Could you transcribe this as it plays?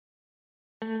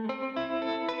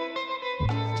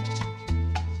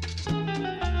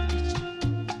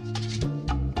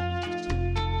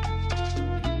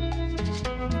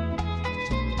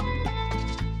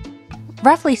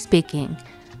Roughly speaking,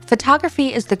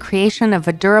 photography is the creation of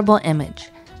a durable image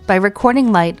by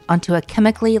recording light onto a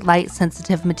chemically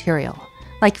light-sensitive material,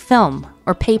 like film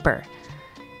or paper.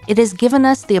 It has given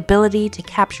us the ability to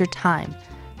capture time,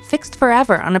 fixed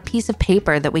forever on a piece of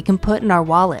paper that we can put in our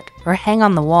wallet or hang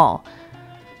on the wall.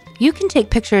 You can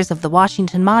take pictures of the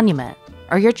Washington Monument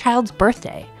or your child's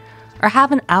birthday, or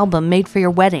have an album made for your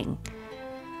wedding.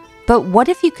 But what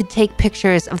if you could take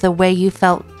pictures of the way you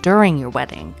felt during your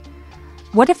wedding?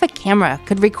 What if a camera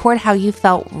could record how you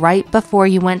felt right before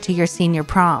you went to your senior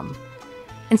prom,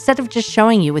 instead of just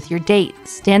showing you with your date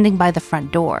standing by the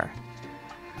front door?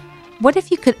 What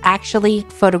if you could actually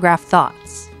photograph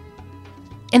thoughts?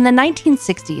 In the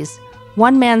 1960s,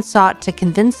 one man sought to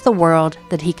convince the world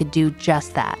that he could do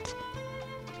just that.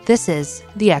 This is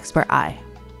The Expert Eye.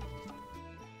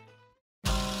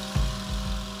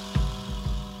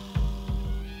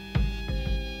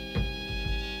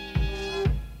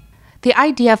 The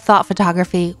idea of thought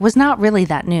photography was not really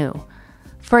that new.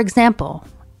 For example,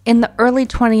 in the early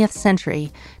 20th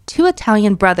century, two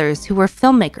Italian brothers who were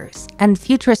filmmakers and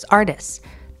futurist artists,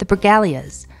 the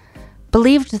Brigaglias,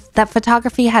 believed that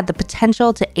photography had the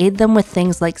potential to aid them with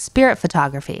things like spirit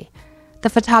photography, the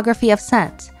photography of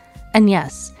scent, and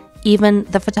yes, even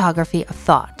the photography of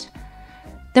thought.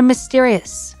 Their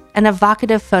mysterious and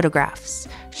evocative photographs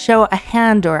show a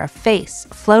hand or a face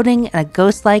floating in a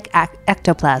ghost-like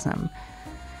ectoplasm.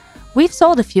 We've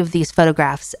sold a few of these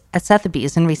photographs at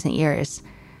Sotheby's in recent years,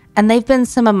 and they've been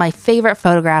some of my favorite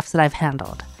photographs that I've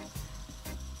handled.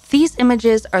 These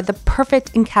images are the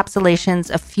perfect encapsulations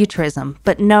of futurism,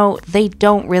 but no, they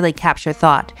don't really capture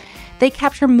thought. They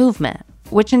capture movement,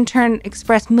 which in turn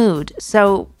express mood,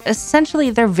 so essentially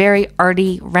they're very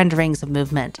arty renderings of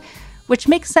movement, which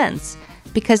makes sense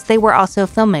because they were also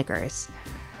filmmakers.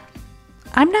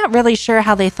 I'm not really sure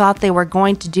how they thought they were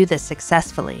going to do this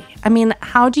successfully. I mean,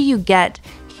 how do you get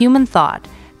human thought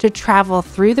to travel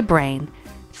through the brain,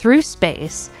 through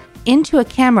space, into a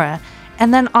camera,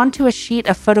 and then onto a sheet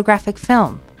of photographic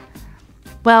film?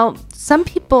 Well, some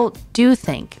people do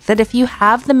think that if you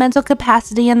have the mental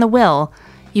capacity and the will,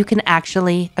 you can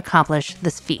actually accomplish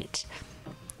this feat.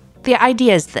 The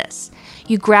idea is this: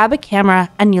 you grab a camera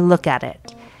and you look at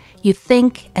it. You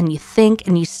think and you think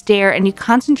and you stare and you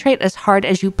concentrate as hard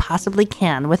as you possibly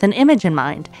can with an image in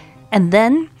mind. And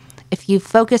then, if you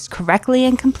focus correctly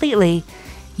and completely,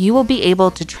 you will be able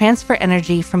to transfer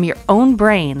energy from your own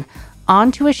brain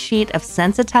onto a sheet of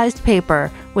sensitized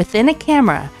paper within a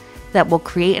camera that will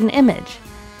create an image.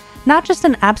 Not just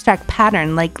an abstract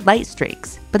pattern like light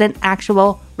streaks, but an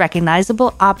actual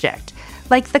recognizable object,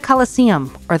 like the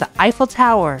Colosseum or the Eiffel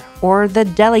Tower or the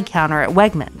deli counter at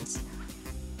Wegmans.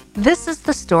 This is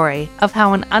the story of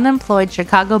how an unemployed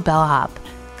Chicago bellhop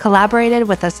collaborated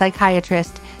with a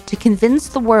psychiatrist to convince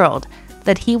the world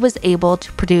that he was able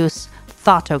to produce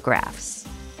thoughtographs.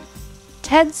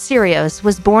 Ted Serios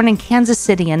was born in Kansas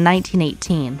City in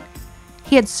 1918.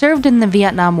 He had served in the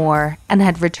Vietnam War and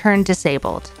had returned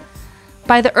disabled.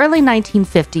 By the early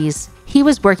 1950s, he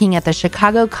was working at the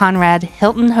Chicago Conrad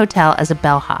Hilton Hotel as a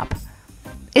bellhop.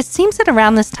 It seems that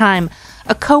around this time,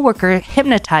 a coworker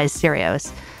hypnotized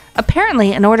Serios,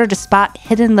 apparently in order to spot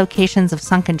hidden locations of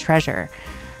sunken treasure.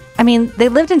 I mean, they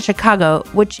lived in Chicago,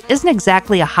 which isn't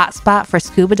exactly a hot spot for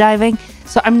scuba diving,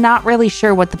 so I'm not really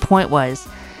sure what the point was.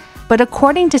 But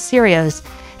according to Serios,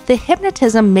 the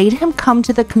hypnotism made him come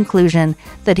to the conclusion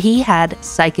that he had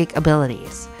psychic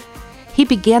abilities. He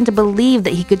began to believe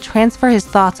that he could transfer his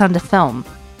thoughts onto film.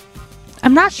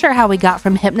 I'm not sure how he got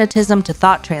from hypnotism to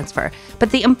thought transfer,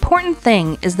 but the important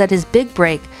thing is that his big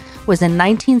break was in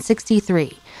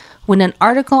 1963, when an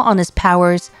article on his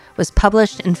powers was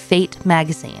published in Fate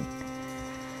magazine.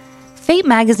 Fate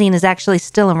magazine is actually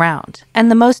still around,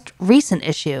 and the most recent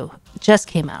issue just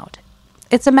came out.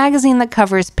 It's a magazine that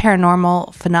covers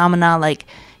paranormal phenomena like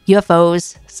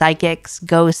UFOs, psychics,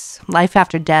 ghosts, life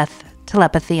after death,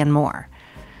 telepathy, and more.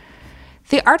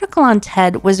 The article on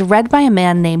Ted was read by a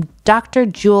man named Dr.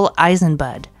 Jule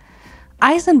Eisenbud.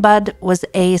 Eisenbud was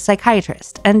a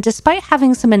psychiatrist, and despite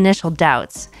having some initial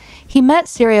doubts, he met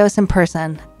Serios in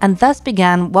person and thus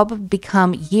began what would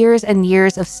become years and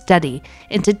years of study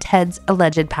into Ted's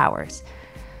alleged powers.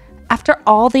 After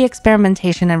all the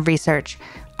experimentation and research,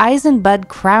 Eisenbud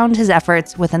crowned his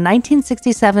efforts with a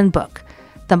 1967 book,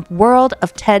 The World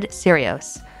of Ted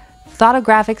Serios,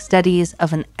 Thoughtographic Studies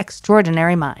of an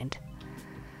Extraordinary Mind.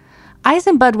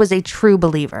 Eisenbud was a true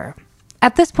believer.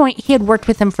 At this point, he had worked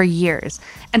with him for years,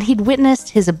 and he'd witnessed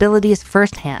his abilities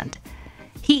firsthand.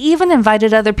 He even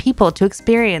invited other people to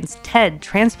experience Ted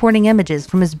transporting images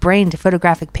from his brain to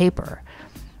photographic paper.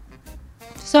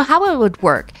 So how it would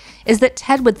work is that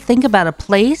Ted would think about a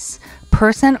place,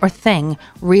 person, or thing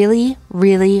really,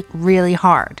 really, really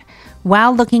hard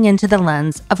while looking into the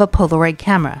lens of a Polaroid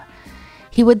camera.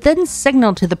 He would then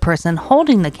signal to the person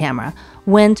holding the camera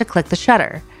when to click the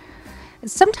shutter.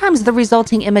 Sometimes the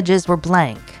resulting images were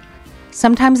blank.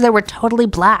 Sometimes they were totally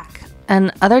black,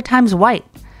 and other times white.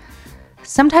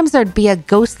 Sometimes there'd be a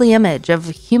ghostly image of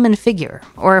a human figure,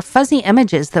 or fuzzy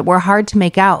images that were hard to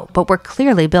make out but were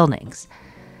clearly buildings.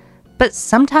 But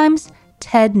sometimes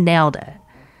Ted nailed it.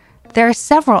 There are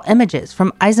several images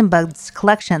from Eisenbud's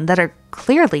collection that are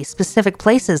clearly specific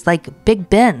places like Big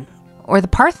Ben or the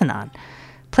Parthenon,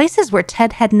 places where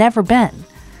Ted had never been.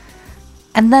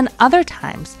 And then other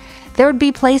times, there would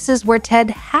be places where Ted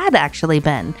had actually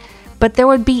been, but there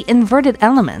would be inverted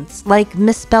elements like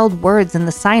misspelled words in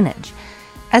the signage,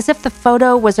 as if the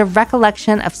photo was a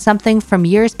recollection of something from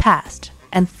years past,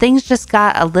 and things just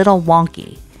got a little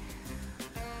wonky.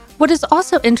 What is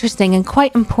also interesting and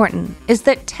quite important is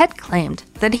that Ted claimed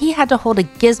that he had to hold a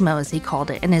gizmo, as he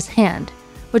called it, in his hand,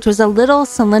 which was a little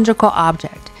cylindrical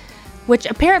object, which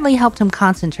apparently helped him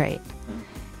concentrate.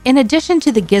 In addition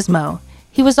to the gizmo,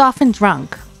 he was often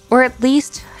drunk, or at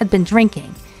least had been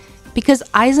drinking, because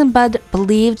Eisenbud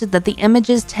believed that the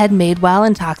images Ted made while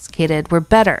intoxicated were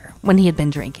better when he had been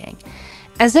drinking,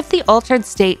 as if the altered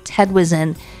state Ted was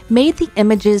in made the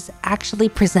images actually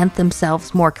present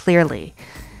themselves more clearly.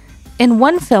 In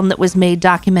one film that was made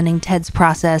documenting Ted's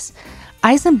process,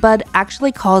 Eisenbud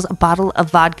actually calls a bottle of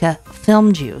vodka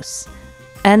film juice.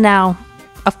 And now,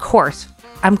 of course,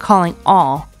 I'm calling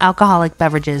all alcoholic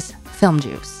beverages film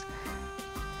juice.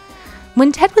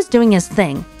 When Ted was doing his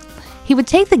thing, he would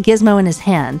take the gizmo in his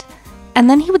hand, and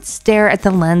then he would stare at the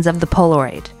lens of the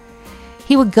Polaroid.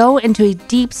 He would go into a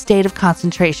deep state of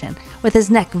concentration, with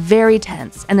his neck very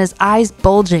tense and his eyes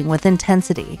bulging with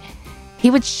intensity.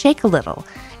 He would shake a little,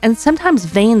 and sometimes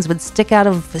veins would stick out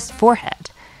of his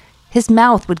forehead. His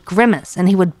mouth would grimace, and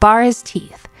he would bar his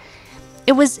teeth.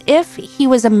 It was as if he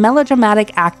was a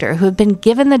melodramatic actor who had been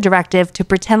given the directive to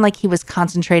pretend like he was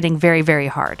concentrating very, very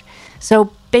hard.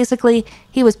 So basically,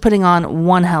 he was putting on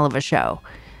one hell of a show.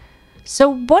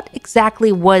 So what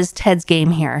exactly was Ted's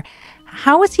game here?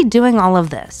 How was he doing all of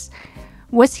this?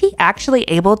 Was he actually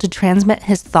able to transmit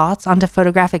his thoughts onto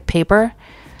photographic paper?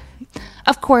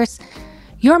 Of course,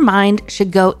 your mind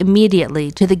should go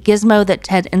immediately to the gizmo that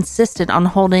Ted insisted on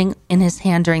holding in his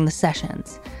hand during the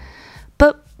sessions.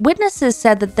 But witnesses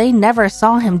said that they never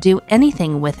saw him do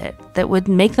anything with it that would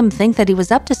make them think that he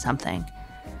was up to something.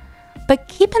 But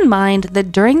keep in mind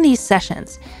that during these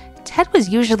sessions, Ted was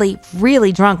usually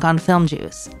really drunk on film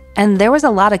juice, and there was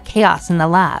a lot of chaos in the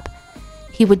lab.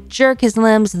 He would jerk his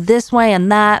limbs this way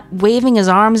and that, waving his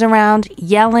arms around,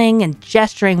 yelling and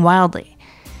gesturing wildly.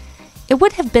 It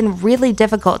would have been really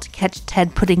difficult to catch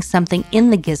Ted putting something in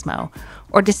the gizmo,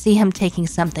 or to see him taking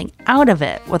something out of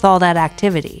it with all that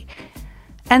activity.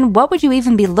 And what would you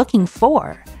even be looking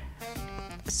for?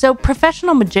 So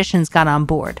professional magicians got on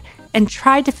board and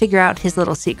tried to figure out his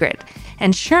little secret.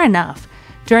 And sure enough,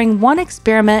 during one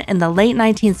experiment in the late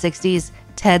 1960s,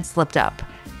 Ted slipped up.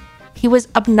 He was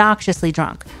obnoxiously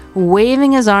drunk,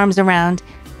 waving his arms around,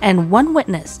 and one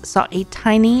witness saw a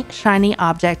tiny, shiny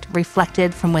object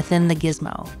reflected from within the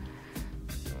gizmo.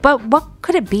 But what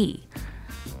could it be?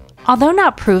 Although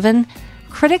not proven,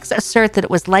 critics assert that it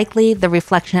was likely the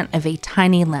reflection of a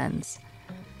tiny lens.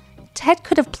 Ted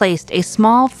could have placed a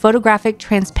small photographic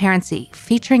transparency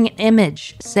featuring an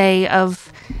image, say,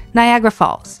 of Niagara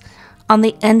Falls, on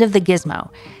the end of the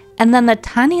gizmo, and then the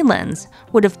tiny lens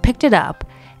would have picked it up,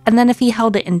 and then if he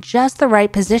held it in just the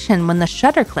right position when the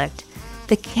shutter clicked,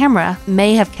 the camera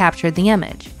may have captured the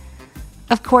image.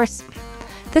 Of course,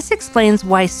 this explains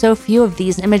why so few of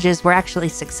these images were actually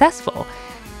successful,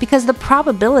 because the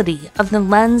probability of the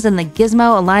lens and the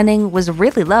gizmo aligning was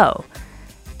really low.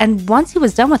 And once he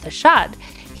was done with the shot,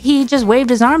 he just waved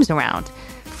his arms around,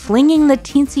 flinging the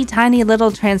teensy tiny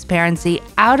little transparency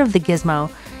out of the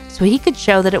gizmo so he could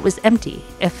show that it was empty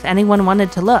if anyone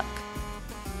wanted to look.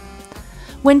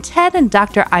 When Ted and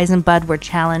Dr. Eisenbud were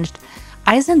challenged,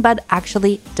 Eisenbud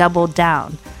actually doubled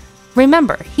down.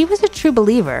 Remember, he was a true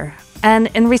believer, and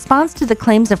in response to the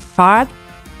claims of fraud,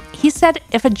 he said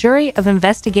if a jury of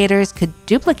investigators could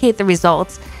duplicate the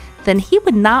results, then he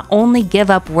would not only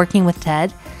give up working with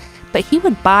Ted, but he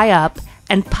would buy up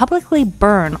and publicly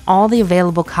burn all the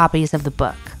available copies of the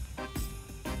book.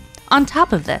 On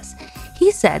top of this,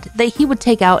 he said that he would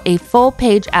take out a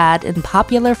full-page ad in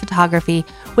Popular Photography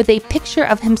with a picture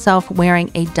of himself wearing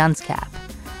a dunce cap.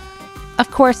 Of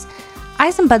course,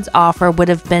 Eisenbud's offer would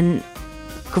have been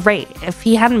great if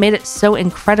he hadn't made it so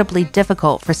incredibly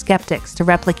difficult for skeptics to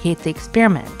replicate the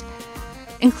experiment.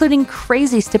 including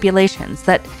crazy stipulations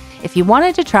that if you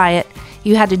wanted to try it,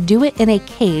 you had to do it in a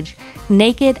cage,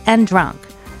 naked and drunk.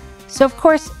 So of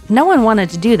course, no one wanted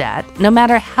to do that, no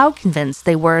matter how convinced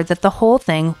they were that the whole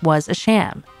thing was a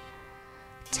sham.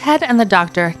 Ted and the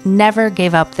doctor never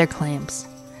gave up their claims.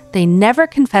 They never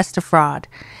confessed to fraud.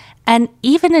 And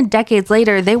even in decades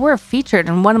later, they were featured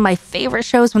in one of my favorite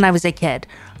shows when I was a kid,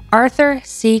 Arthur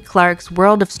C. Clarke's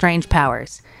World of Strange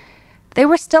Powers. They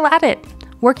were still at it,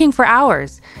 working for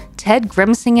hours, Ted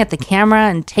grimacing at the camera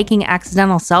and taking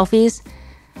accidental selfies.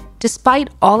 Despite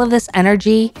all of this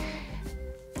energy,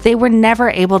 they were never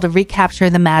able to recapture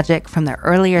the magic from their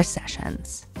earlier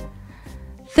sessions.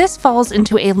 This falls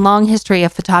into a long history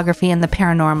of photography and the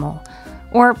paranormal,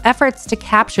 or efforts to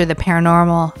capture the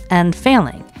paranormal and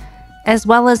failing, as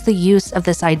well as the use of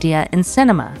this idea in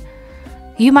cinema.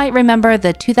 You might remember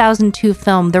the 2002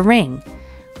 film The Ring,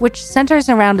 which centers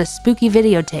around a spooky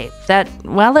videotape that,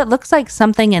 while it looks like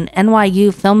something an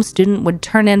NYU film student would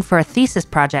turn in for a thesis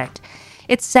project,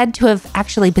 it's said to have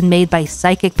actually been made by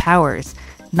psychic powers,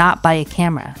 not by a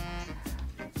camera.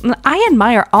 I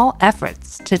admire all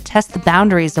efforts to test the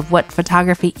boundaries of what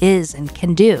photography is and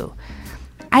can do.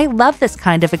 I love this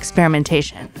kind of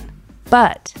experimentation,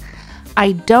 but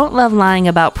I don't love lying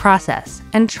about process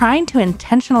and trying to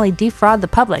intentionally defraud the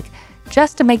public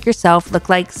just to make yourself look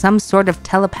like some sort of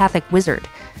telepathic wizard.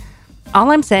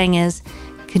 All I'm saying is,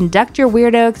 conduct your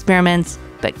weirdo experiments,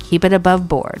 but keep it above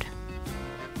board.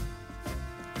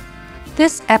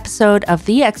 This episode of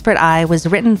The Expert Eye was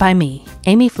written by me,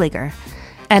 Amy Flieger,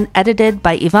 and edited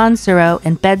by Yvonne Suro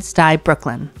in Bed-Stuy,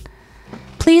 Brooklyn.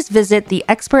 Please visit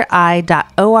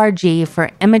theexperteye.org for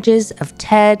images of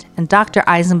Ted and Dr.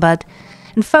 Eisenbud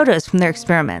and photos from their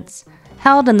experiments,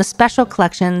 held in the special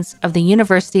collections of the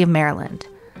University of Maryland.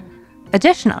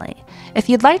 Additionally, if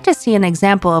you'd like to see an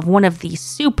example of one of the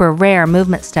super rare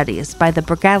movement studies by the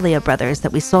Bragalia brothers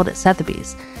that we sold at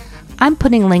Sotheby's, I'm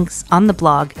putting links on the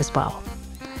blog as well.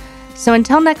 So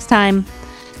until next time,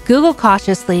 Google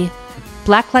cautiously,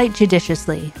 blacklight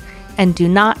judiciously, and do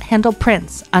not handle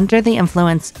prints under the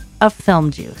influence of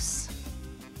film juice.